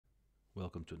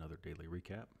Welcome to another daily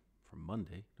recap from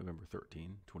Monday, November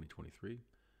 13, 2023.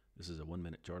 This is a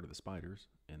 1-minute chart of the spiders,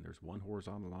 and there's one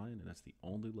horizontal line, and that's the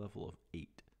only level of 8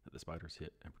 that the spiders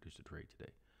hit and produced a trade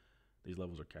today. These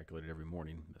levels are calculated every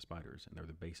morning in the spiders, and they're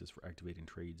the basis for activating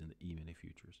trades in the E-mini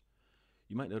futures.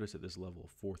 You might notice that this level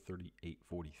of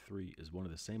 438.43 is one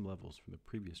of the same levels from the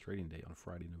previous trading day on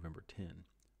Friday, November 10.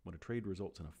 When a trade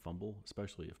results in a fumble,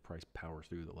 especially if price powers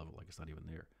through the level like it's not even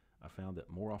there, I found that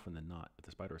more often than not, if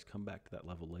the spiders come back to that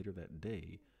level later that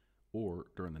day or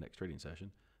during the next trading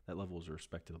session, that level is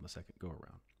respected on the second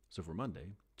go-around. So for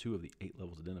Monday, 2 of the 8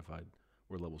 levels identified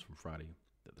were levels from Friday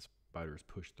that the spiders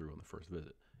pushed through on the first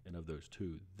visit. And of those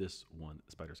 2, this one that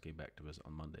the spiders came back to visit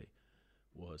on Monday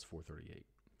was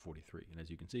 438.43. And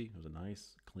as you can see, it was a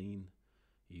nice, clean,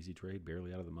 easy trade,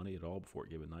 barely out of the money at all before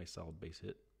it gave a nice solid base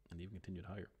hit and even continued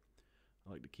higher.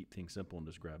 I like to keep things simple and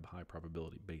just grab high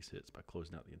probability base hits by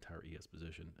closing out the entire ES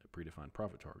position at predefined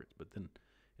profit targets. But then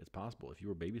it's possible if you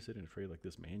were babysitting a trade like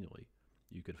this manually,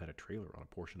 you could have had a trailer on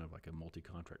a portion of like a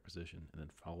multi-contract position and then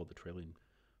followed the trailing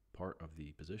part of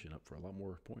the position up for a lot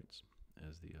more points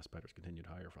as the spiders continued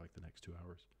higher for like the next 2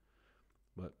 hours.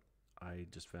 But I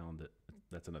just found that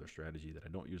that's another strategy that I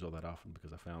don't use all that often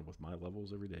because I found with my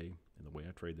levels every day and the way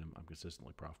I trade them, I'm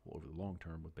consistently profitable over the long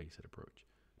term with base hit approach.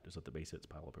 Just let the base hits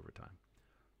pile up over time.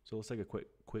 So let's take a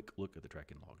quick look at the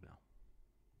tracking log now.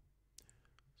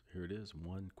 So here it is,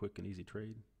 one quick and easy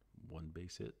trade, one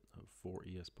base hit of 4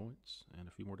 ES points, and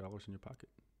a few more dollars in your pocket.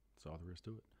 That's all there is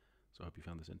to it. So I hope you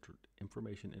found this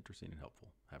information interesting and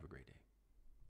helpful. Have a great day.